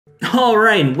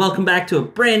Alright, and welcome back to a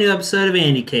brand new episode of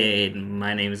AndyCade.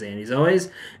 My name is Andy as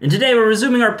always, and today we're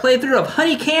resuming our playthrough of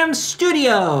HunieCam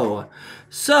Studio.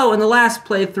 So, in the last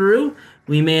playthrough,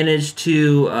 we managed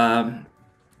to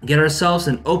get ourselves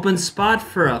an open spot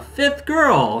for a 5th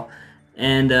girl.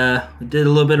 And we did a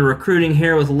little bit of recruiting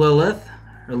here with Lilith,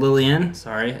 or Lillian,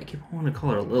 sorry, I keep wanting to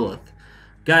call her Lilith.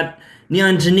 Got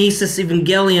Neon Genesis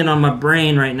Evangelion on my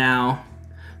brain right now.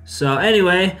 So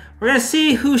anyway, we're gonna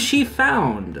see who she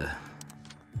found.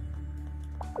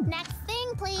 Next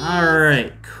thing, please.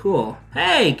 Alright, cool.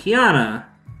 Hey, Kiana.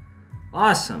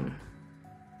 Awesome.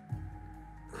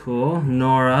 Cool.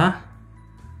 Nora.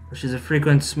 She's a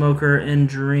frequent smoker and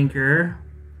drinker.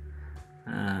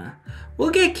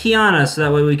 We'll get Kiana so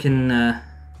that way we can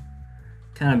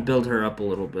kind of build her up a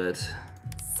little bit.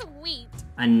 Sweet.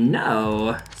 I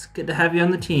know. It's good to have you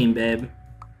on the team, babe.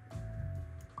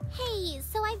 Hey,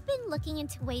 so I've been looking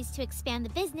into ways to expand the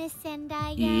business and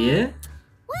Yeah?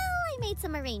 well, I made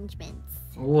some arrangements.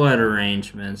 What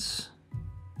arrangements?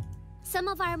 Some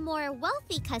of our more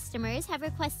wealthy customers have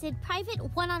requested private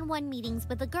one-on-one meetings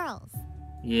with the girls.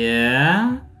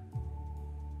 Yeah?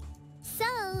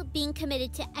 So, being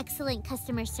committed to excellent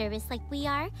customer service like we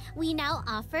are, we now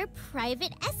offer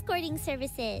private escorting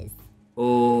services.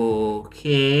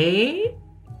 Okay.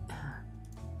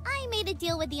 I made a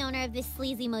deal with the owner of this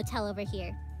sleazy motel over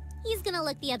here. He's gonna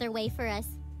look the other way for us.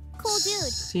 Cool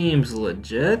dude. Seems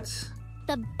legit.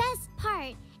 The best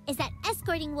part is that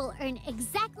escorting will earn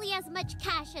exactly as much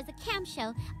cash as a cam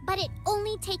show, but it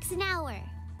only takes an hour.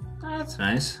 That's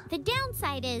nice. The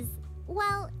downside is,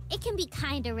 well, it can be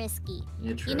kinda risky.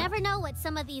 Yeah, true. You never know what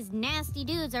some of these nasty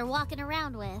dudes are walking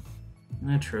around with.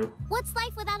 Yeah, true. What's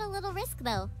life without a little risk,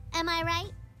 though? Am I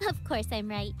right? Of course I'm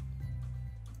right.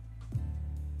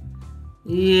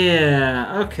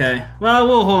 Yeah, okay. Well,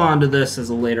 we'll hold on to this as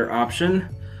a later option.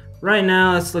 Right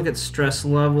now, let's look at stress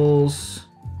levels.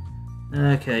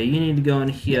 Okay, you need to go in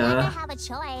here. I have a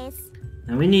choice.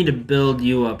 And we need to build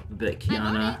you up a bit,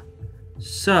 Kiana.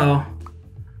 So,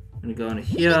 I'm gonna go into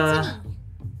here.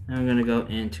 And I'm gonna go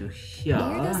into here.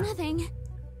 Here goes nothing.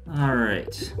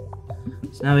 Alright.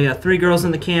 So now we got 3 girls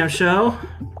in the cam show.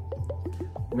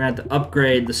 We're gonna have to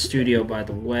upgrade the studio, by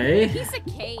the way. Piece of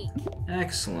cake.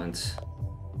 Excellent.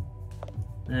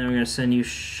 And we're gonna send you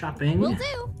shopping. Will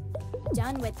do.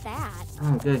 Done with that.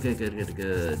 Oh, good, good, good, good,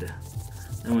 good.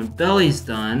 And when Belly's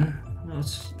done,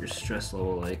 what's your stress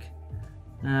level like?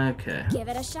 Okay. Give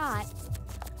it a shot.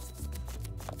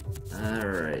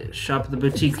 Alright, shop at the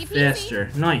boutique Easy peasy. faster.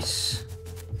 Nice.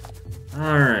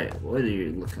 Alright, what are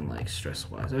you looking like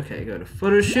stress-wise? Okay, go to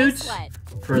photo shoots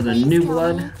for the Please new tell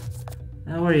blood. me.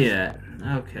 Now, where are you at?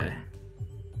 Okay.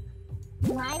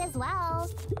 Might as well.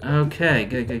 Okay,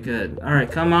 good, good, good.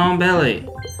 Alright, come on, Belly.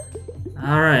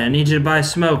 Alright, I need you to buy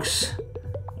smokes.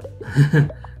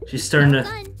 She's starting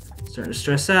to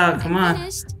stress out. Come on.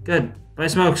 Finished. Good. Buy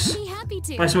smokes. Be happy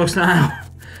to. Buy smokes now.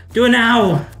 Do it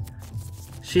now.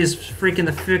 She is freaking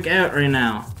the frick out right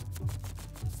now.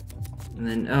 And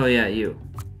then, oh yeah, you.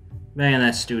 Back in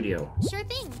that studio. Sure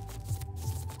thing.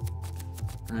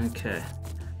 Okay.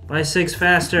 Buy 6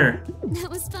 faster. That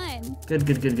was fun. Good,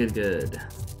 good, good, good, good.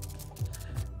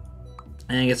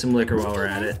 And get some liquor while we're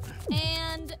at it.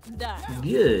 And done.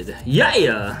 Good.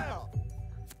 Yeah!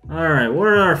 Alright, what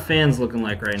are our fans looking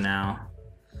like right now?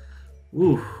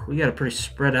 Ooh, we got a pretty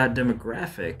spread out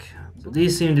demographic. So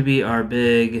these seem to be our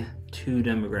big 2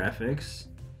 demographics.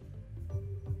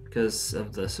 Because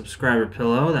of the subscriber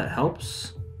pillow, that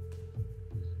helps.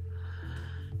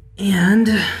 And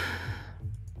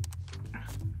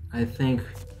I think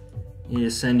we need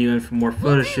to send you in for more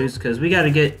photo shoots because we got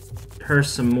to get her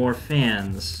some more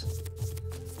fans.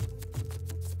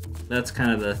 That's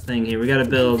kind of the thing here. We got to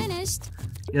build. We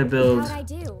got to build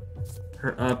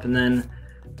her up, and then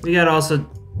we got to also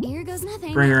Here goes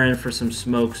nothing. bring her in for some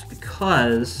smokes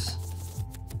because,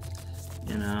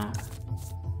 you know,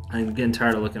 I'm getting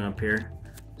tired of looking up here.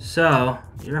 So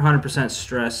you're 100%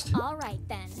 stressed. All right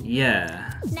then.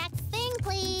 Yeah. Next thing,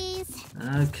 please.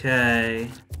 Okay.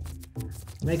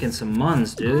 Making some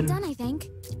muns, dude. All done, I think.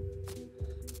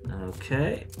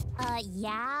 Okay.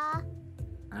 Yeah.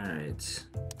 Alright.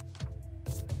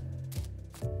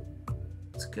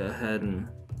 Let's go ahead and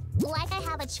Like I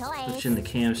have a put choice. you in the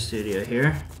cam studio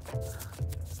here.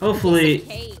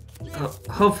 Hopefully,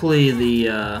 hopefully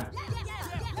the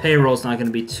payroll's not going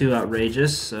to be too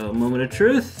outrageous. So, moment of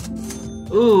truth.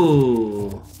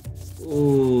 Ooh.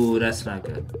 Ooh, that's not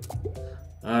good.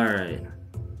 Alright.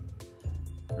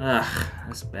 Ugh,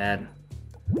 that's bad.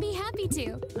 Be happy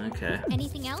to. Okay.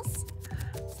 Anything else?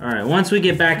 Alright, once we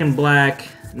get back in black,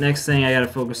 next thing I gotta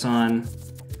focus on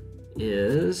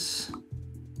is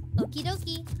Okie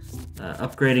dokie.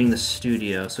 Upgrading the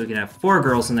studio so we can have 4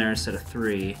 girls in there instead of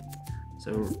 3.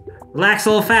 So relax a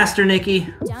little faster, Nikki.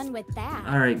 Done with that.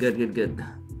 All right, good.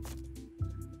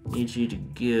 Need you to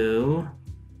go.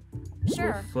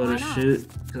 Sure. Photo shoot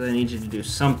because I need you to do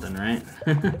something, right?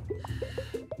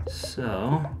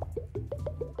 So,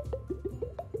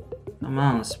 come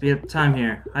on, let's speed up the time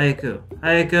here.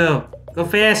 Hayako, go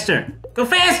faster! Go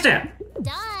faster!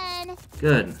 Done.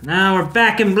 Good. Now we're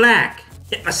back in black.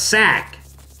 Hit my sack.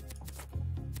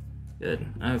 Good.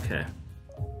 Okay.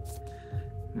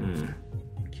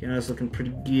 Kiana's looking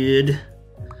pretty good.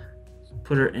 Let's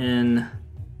put her in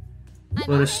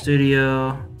photo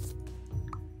studio.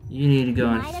 You need to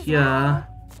go in here.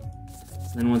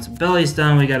 Then once Belly's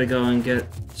done, we gotta go and get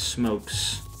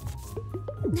smokes.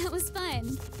 That was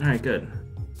fun. Alright, good.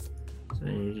 So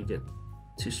you need to get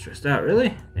too stressed out,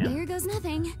 really? Damn. Here goes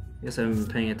nothing. I guess I haven't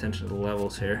been paying attention to the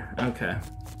levels here. Okay.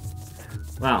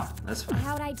 Wow, that's fine.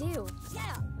 How'd I do?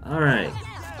 Alright.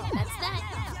 That's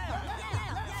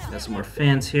that. Got some more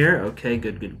fans here. Okay,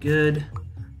 good.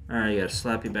 Alright, you gotta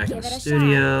slap you back in the Give it a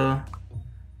studio.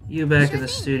 You back in the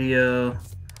studio.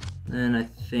 Then I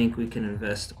think we can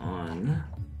invest on...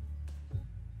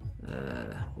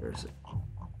 where is it?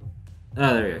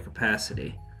 Oh, there we go,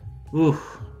 capacity. Ooh.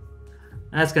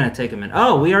 That's gonna take a minute.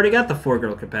 Oh, we already got the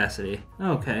 4-girl capacity.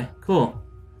 Okay, cool.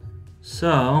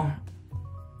 So,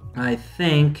 I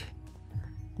think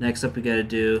next up we gotta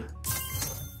do...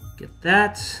 get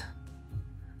that.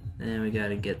 Then we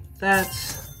gotta get that.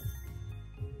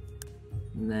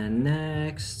 And then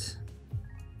next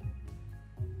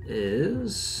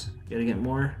is... gotta get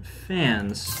more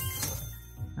fans.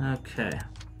 Okay.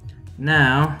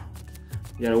 Now,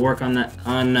 we gotta work on that,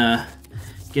 on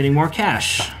getting more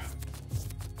cash.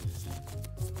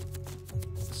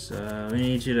 So we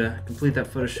need you to complete that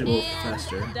photo shoot a little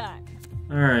faster.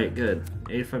 Alright, good.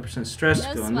 85% stress,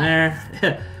 No go in sweat.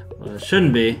 there. Well, it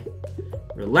shouldn't be.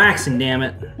 Relaxing, damn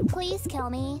it. Please kill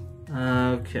me.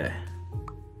 Okay.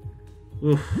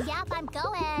 Oof. Yep, I'm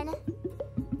going.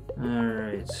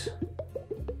 Alright.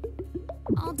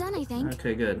 All done, I think.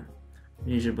 Okay, good.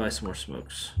 We need you to buy some more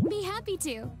smokes. Be happy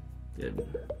to. Good.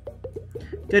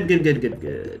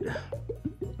 Good.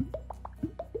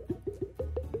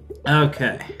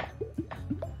 Okay.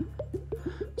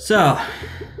 So,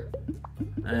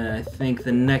 I think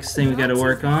the next thing we gotta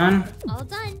work on All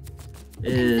done.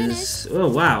 is... oh,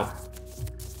 wow.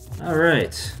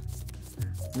 Alright.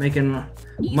 Making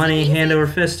money Easy. hand over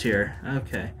fist here.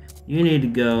 Okay. You need to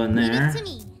go in Leave there. it to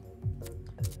me.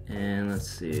 And let's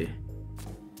see.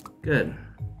 Good.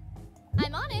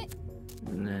 I'm on it.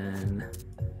 And then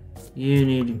you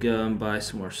need to go and buy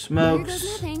some more Here goes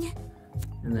smokes. nothing.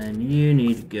 And then you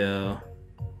need to go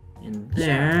in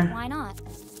there. Sure, why not?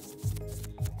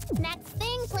 Next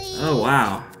thing, please. Oh,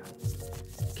 wow.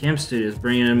 Cam Studio's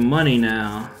bringing in money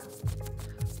now.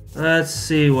 Let's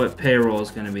see what payroll is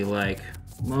going to be like.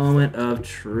 Moment of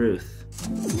truth.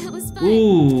 That was fun.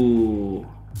 Ooh,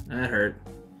 that hurt.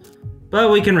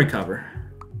 But we can recover.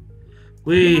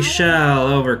 We shall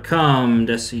overcome,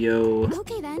 Desio.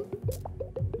 Okay then.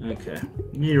 Okay.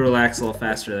 You need to relax a little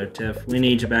faster there, Tiff. We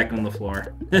need you back on the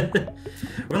floor.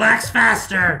 Relax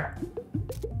faster!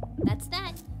 That's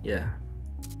that. Yeah.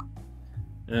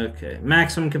 Okay.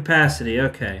 Maximum capacity.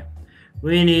 Okay.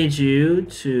 We need you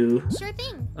to Sure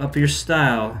thing. up your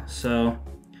style. So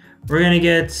we're gonna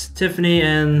get Tiffany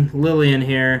and Lily in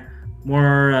here.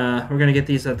 We're gonna get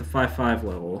these at the 5.5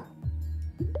 level.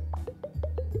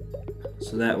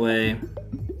 So that way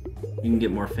you can get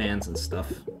more fans and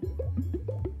stuff.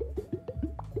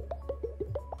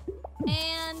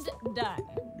 And done.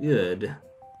 Good.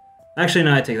 Actually,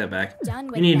 no, I take that back. Done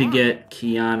with We need to that. get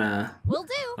Kiana Will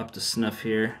do. up to snuff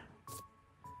here.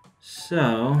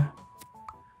 So,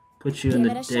 put you in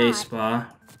Give the it a day shot. spa.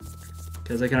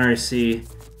 Because I can already see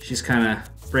she's kind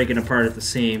of breaking apart at the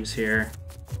seams here.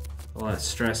 All that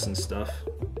stress and stuff.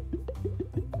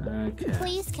 Okay.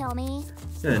 Please kill me.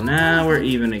 Good, now we're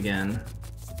even again.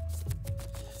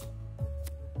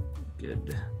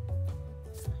 Good.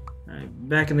 Alright,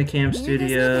 back in the cam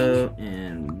studio,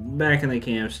 and back in the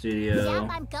cam studio. Yep,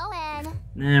 I'm going.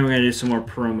 And we're gonna do some more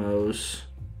promos.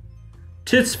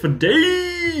 Tits for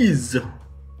days!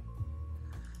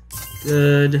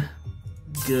 Good.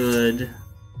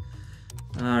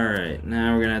 Alright,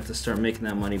 now we're gonna have to start making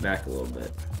that money back a little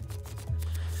bit.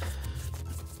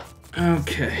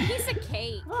 Okay. Piece of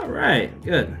cake. Alright,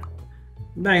 good.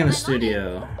 Back in the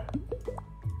studio.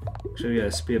 Actually, we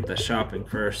gotta speed up that shopping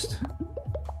first.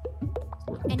 It's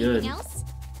looking Anything good. else?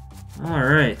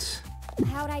 Alright.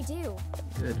 How'd I do?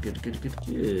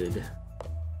 Good.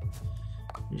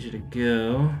 Need you to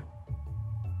go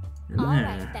in there.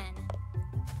 Alright then.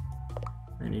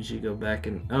 I need you to go back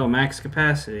and... Oh, max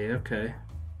capacity. Okay.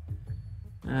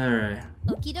 Alright.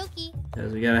 Okie dokie.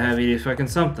 Because we gotta have you do fucking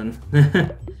something.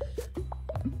 Yeah,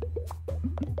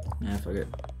 fuck it.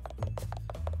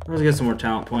 Let's get some more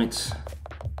talent points.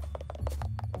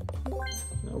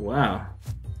 Oh, wow.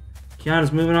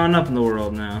 Kiana's moving on up in the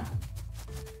world now.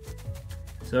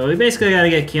 So we basically gotta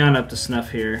get Kiana up to snuff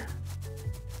here.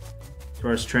 As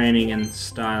far as training and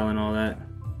style and all that.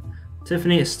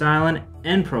 Tiffany is styling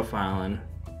and profiling.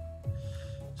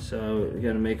 So we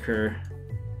gotta make her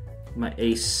my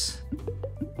ace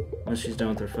once she's done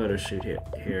with her photo shoot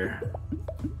here.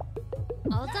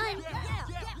 All done.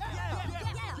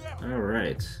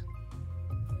 Alright.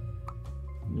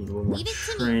 Need a little more Leave it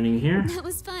to me. training here. That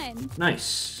was fun.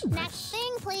 Nice. Next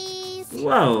thing, please.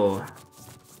 Whoa.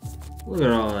 Look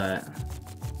at all that.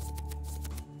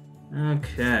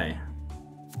 Okay.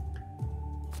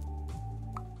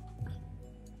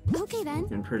 Okay then.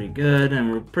 Looking pretty good,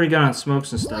 and we're pretty good on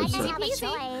smokes and stuff. So.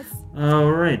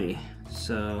 Alrighty.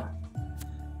 So,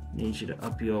 need you to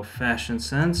up your old-fashioned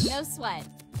sense. No sweat.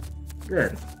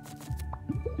 Good.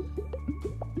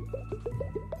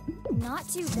 Not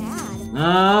too bad.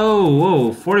 Oh,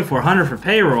 whoa, 4,400 for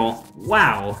payroll.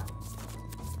 Wow.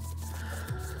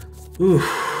 Ooh,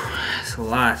 that's a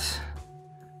lot.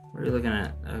 What are you looking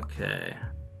at? Okay.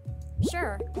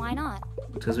 Sure, why not?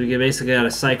 Because we basically got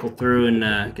to cycle through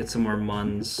and get some more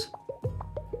muns.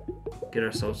 Get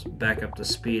ourselves back up to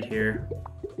speed here.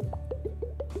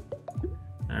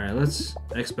 Alright, let's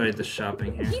expedite the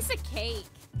shopping here. Piece of cake.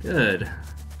 Good.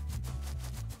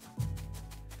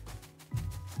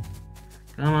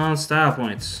 Come on, style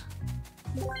points.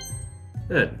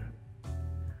 Good.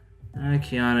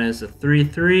 Kiana is a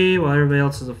 3-3, while everybody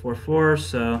else is a 4-4,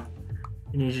 so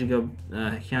you need you to go.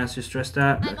 Kiana's too stressed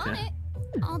out? I'm on it.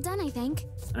 All done, I think.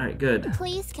 Alright, good.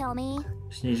 Please kill me.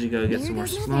 Just need you to go get Here some more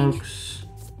goes nothing. smokes.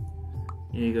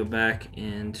 You need to go back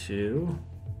into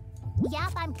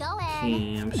Yep, I'm going.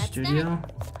 Cam That's Studio.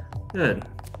 Good.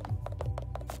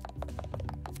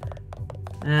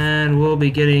 And we'll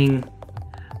be getting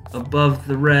above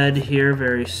the red here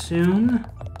very soon.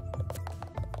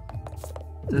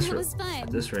 This That was fun.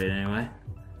 At this rate, anyway.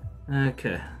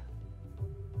 Okay.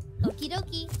 Okie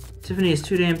dokie. Tiffany is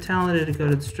too damn talented to go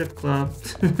to the strip club.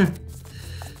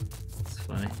 It's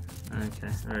funny. Okay,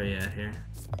 where are you at here?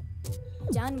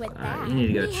 Done with that. Alright, you need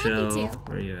to go Be happy chill. to.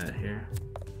 Where are you at here?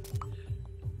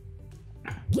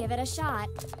 Give it a shot.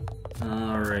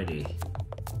 Alrighty.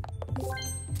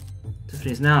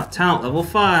 Tiffany's now at talent level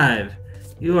 5.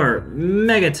 You are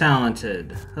mega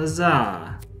talented.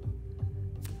 Huzzah.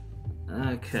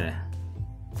 Okay.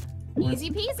 Easy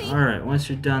peasy. Alright, once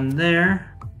you're done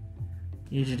there, I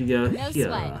need you to go No here.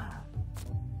 sweat.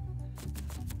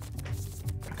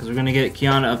 Because we're going to get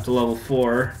Kiana up to level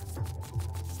 4.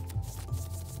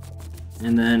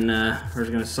 And then we're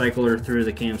going to cycle her through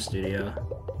the cam studio.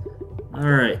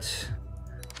 Alright.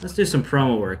 Let's do some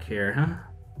promo work here, huh?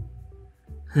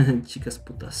 Chicas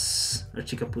putas. Or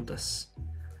chica putas.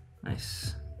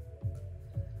 Nice.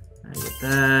 Alright, get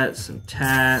that. Some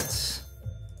tats.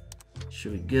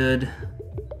 Should be good.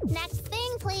 Next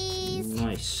thing, please.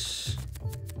 Nice.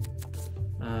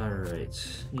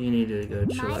 Alright. You need to go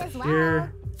chill Might out as well.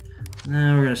 here.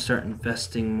 Now we're going to start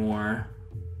investing more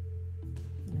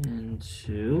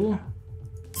into...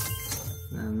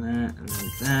 And that, and then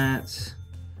that.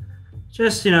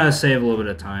 Just, you know, save a little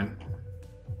bit of time.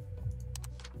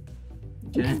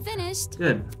 Okay. I'm finished.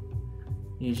 Good.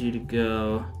 Need you to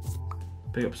go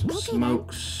pick up some Okay, then.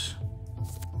 smokes.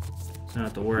 So I don't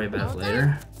have to worry about it All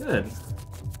later. Good.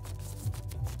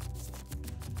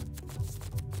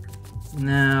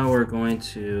 Now we're going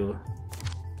to...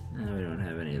 No, we don't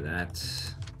have any of that.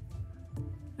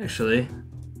 Actually...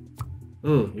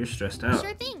 Ooh, you're stressed out.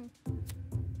 Sure thing.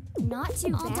 Not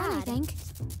too bad. Done, I think.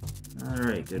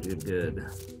 Alright, good, good, good.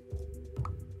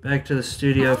 Back to the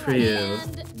studio for you.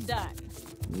 And done.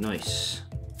 Nice.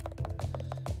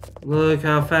 Look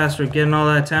how fast we're getting all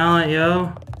that talent,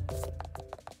 yo.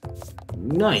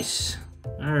 Nice.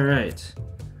 Alright.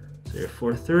 So you're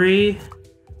 4-3.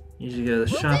 Need you to go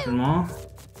to the shopping mall.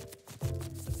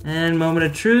 And moment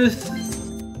of truth.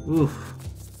 Oof.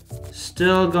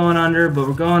 Still going under, but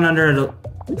we're going under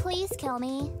Please kill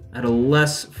me. at a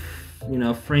less, you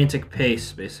know, frantic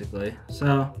pace, basically.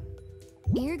 So,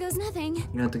 Here goes nothing.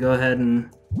 you have to go ahead and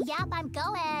Yep, I'm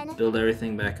going. build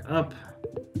everything back up.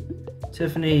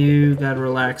 Tiffany, you gotta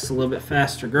relax a little bit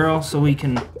faster, girl, so we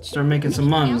can start making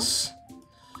some Anything muns.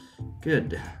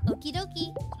 Good. Okie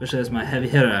dokie. Especially as my heavy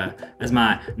hitter, as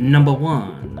my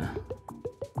 #1.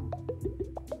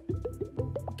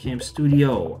 Cam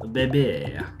Studio,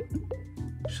 baby.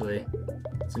 Actually,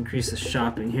 let's increase the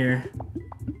shopping here.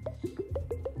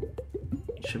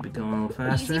 Should be going a little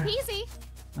faster. Easy peasy.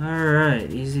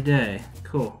 Alright, easy day.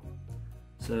 Cool.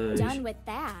 So Done with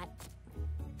that.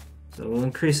 So we'll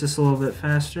increase this a little bit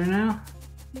faster now.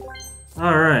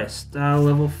 Alright, style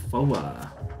level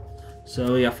 4.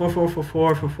 So we got 4, 4, 4,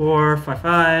 4, 4, 4, 5,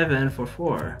 5, and 4,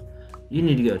 4. You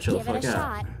need to go chill the Give it fuck a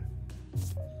out. shot.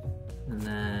 And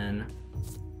then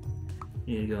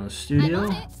you need to go in the studio. I'm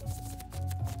on it.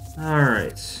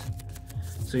 Alright.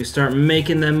 So you start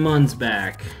making them muns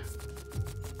back.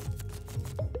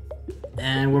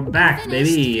 And we're back,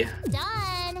 baby.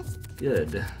 Done.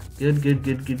 Good. Good, good,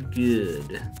 good, good,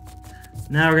 good.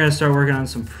 Now we're gonna start working on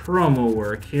some promo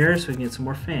work here so we can get some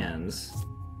more fans.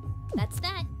 That's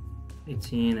that.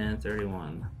 18 and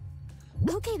 31.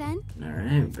 Okay then.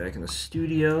 Alright, back in the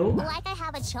studio. Like I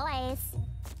have a choice.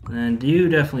 And you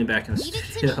definitely back in the Leave it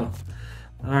to studio.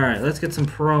 Alright, let's get some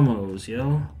promos,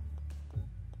 yo.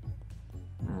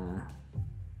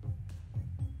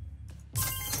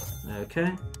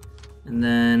 Okay. And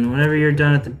then whenever you're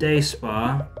done at the day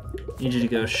spa, I need you to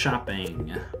go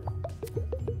shopping.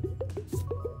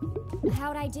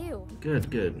 How'd I do? Good,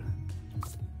 good.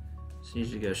 So you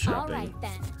need to go shopping. All right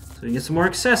then. So we can get some more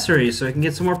accessories so we can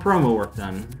get some more promo work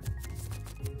done.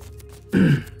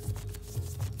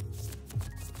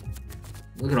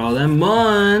 Look at all them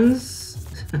muns!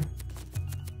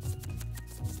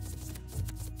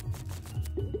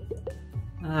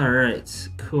 Alright,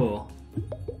 cool.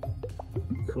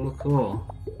 Cool,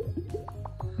 cool.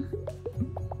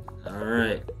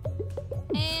 Alright.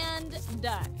 And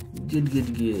done. Good,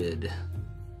 good, good.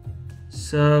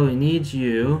 So we need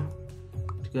you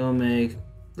to go make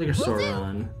liquor store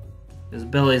run. Because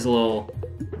Billy's a little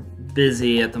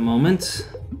busy at the moment.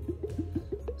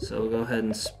 So we'll go ahead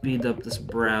and speed up this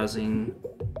browsing.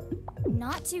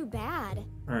 Not too bad.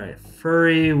 Alright,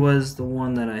 furry was the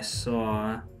one that I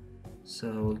saw.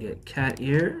 So we'll get cat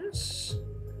ears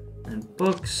and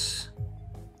books.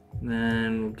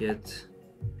 Then we'll get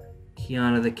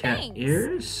Kiana the cat Thanks.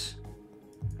 ears.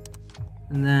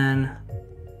 And then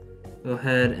go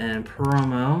ahead and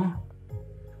promo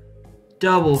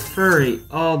double furry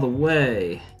all the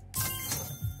way.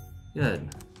 Good.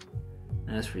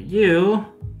 And as for you,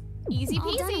 Easy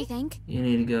All done, I Oh, think. you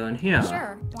need to go in here.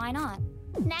 Sure, why not?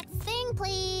 Next thing,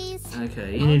 please.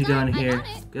 Okay, you need to go in done, I'm here. on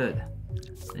it. Good.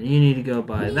 Then you need to go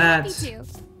by Be that. happy to.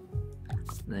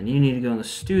 Then you need to go in the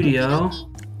studio.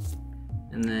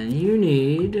 And then you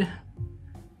need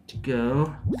to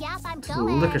go Yep, I'm to the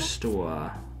going. liquor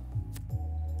store.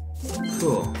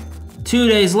 Cool. 2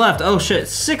 days left. Oh shit,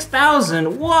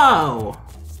 6,000. Whoa.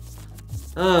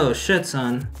 Oh shit,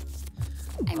 son.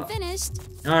 I'm finished.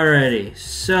 Alrighty,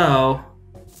 so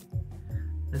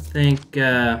I think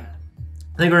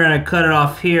we're gonna cut it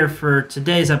off here for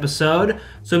today's episode.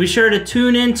 So be sure to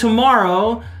tune in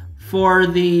tomorrow for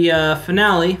the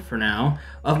finale, for now,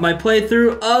 of my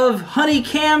playthrough of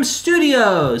HunieCam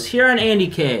Studios here on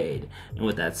AndyCade. And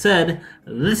with that said,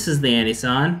 this is the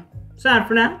AndySan. Sign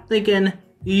for now. Thanking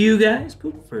you guys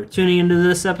for tuning into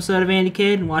this episode of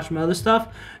AndyCade and watching my other stuff.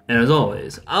 And as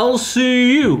always, I'll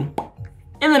see you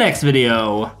in the next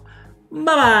video.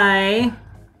 Bye-bye.